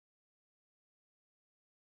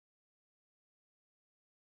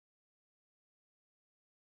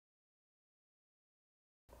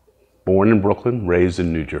born in Brooklyn, raised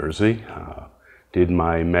in New Jersey. Did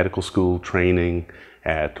my medical school training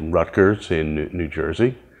at Rutgers in New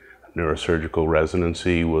Jersey. Neurosurgical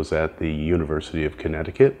residency was at the University of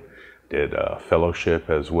Connecticut. Did a fellowship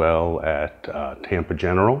as well at Tampa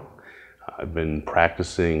General. I've been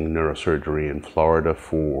practicing neurosurgery in Florida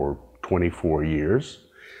for 24 years.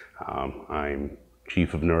 I'm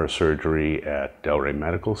Chief of Neurosurgery at Delray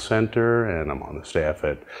Medical Center, and I'm on the staff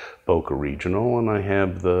at Boca Regional, and I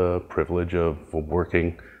have the privilege of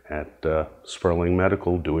working at Sperling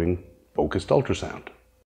Medical doing focused ultrasound.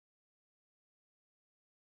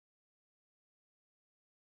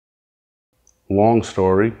 Long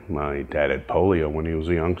story, my dad had polio when he was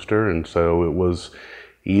a youngster, and so it was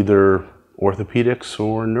either orthopedics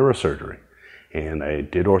or neurosurgery. And I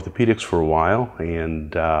did orthopedics for a while,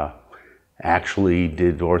 and actually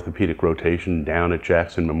did orthopedic rotation down at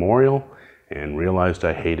Jackson Memorial and realized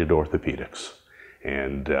I hated orthopedics.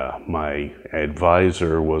 And my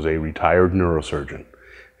advisor was a retired neurosurgeon.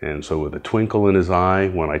 And so with a twinkle in his eye,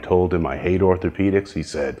 when I told him I hate orthopedics, he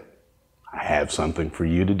said, "I have something for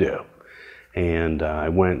you to do." And I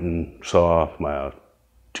went and saw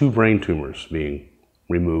 2 brain tumors being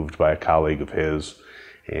removed by a colleague of his.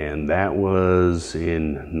 And that was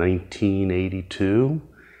in 1982.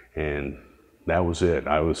 And that was it.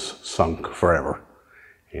 I was sunk forever.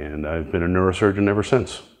 And I've been a neurosurgeon ever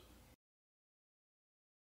since.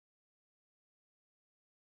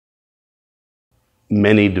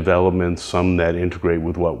 Many developments, some that integrate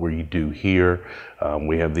with what we do here.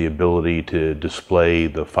 We have the ability to display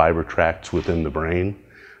the fiber tracts within the brain.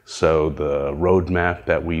 So the roadmap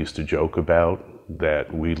that we used to joke about,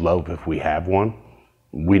 that we love if we have one,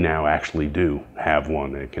 we now actually do have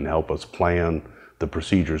one. It can help us plan the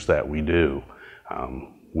procedures that we do.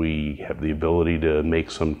 We have the ability to make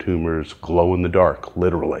some tumors glow in the dark,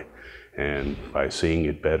 literally, and by seeing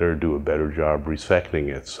it better, do a better job resecting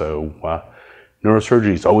it. So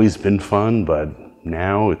neurosurgery has always been fun, but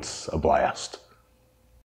now it's a blast.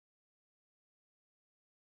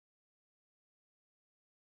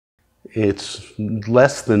 It's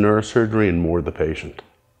less the neurosurgery and more the patient.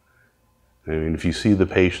 I mean, if you see the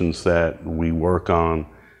patients that we work on,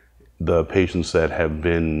 the patients that have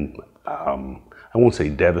been, I won't say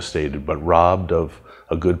devastated, but robbed of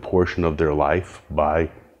a good portion of their life by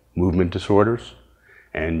movement disorders,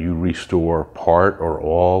 and you restore part or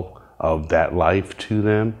all of that life to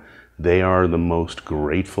them, they are the most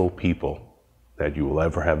grateful people that you will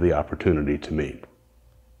ever have the opportunity to meet.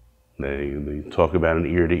 They talk about an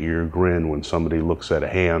ear-to-ear grin when somebody looks at a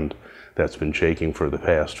hand that's been shaking for the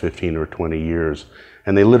past 15 or 20 years,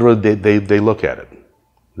 and they literally, they look at it.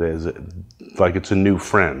 Like it's a new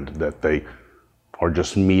friend that they are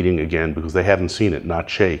just meeting again because they haven't seen it not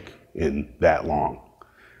shake in that long.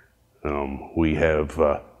 We have,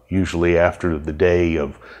 usually after the day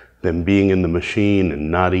of them being in the machine and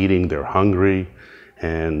not eating, they're hungry,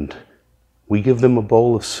 and we give them a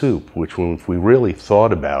bowl of soup, which if we really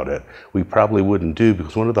thought about it, we probably wouldn't do,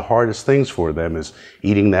 because one of the hardest things for them is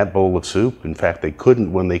eating that bowl of soup. In fact, they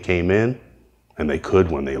couldn't when they came in, and they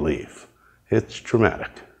could when they leave. It's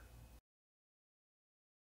traumatic.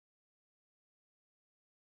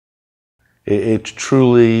 It's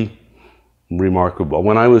truly remarkable.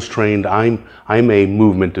 When I was trained, I'm a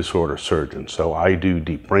movement disorder surgeon, so I do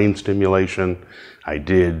deep brain stimulation. I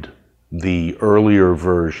did the earlier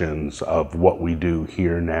versions of what we do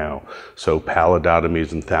here now, so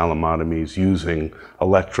pallidotomies and thalamotomies using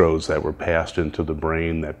electrodes that were passed into the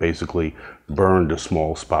brain that basically burned a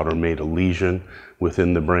small spot or made a lesion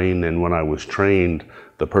within the brain. And when I was trained,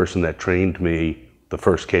 the person that trained me, the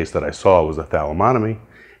first case that I saw was a thalamotomy,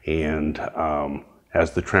 and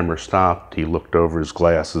as the tremor stopped, he looked over his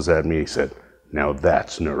glasses at me, he said, "Now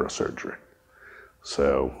that's neurosurgery."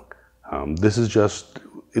 So this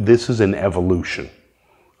is an evolution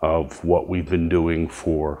of what we've been doing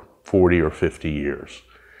for 40 or 50 years.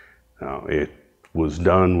 It was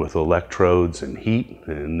done with electrodes and heat,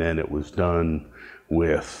 and then it was done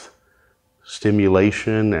with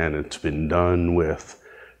stimulation, and it's been done with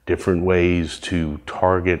different ways to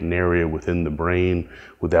target an area within the brain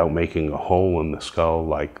without making a hole in the skull,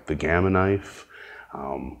 like the gamma knife.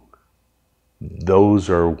 Those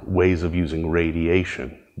are ways of using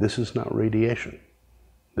radiation. This is not radiation.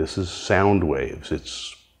 This is sound waves.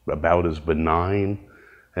 It's about as benign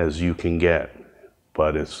as you can get,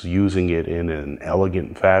 but it's using it in an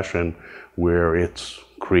elegant fashion where it's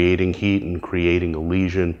creating heat and creating a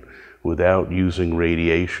lesion without using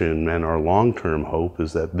radiation. And our long-term hope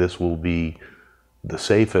is that this will be the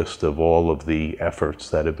safest of all of the efforts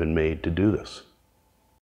that have been made to do this.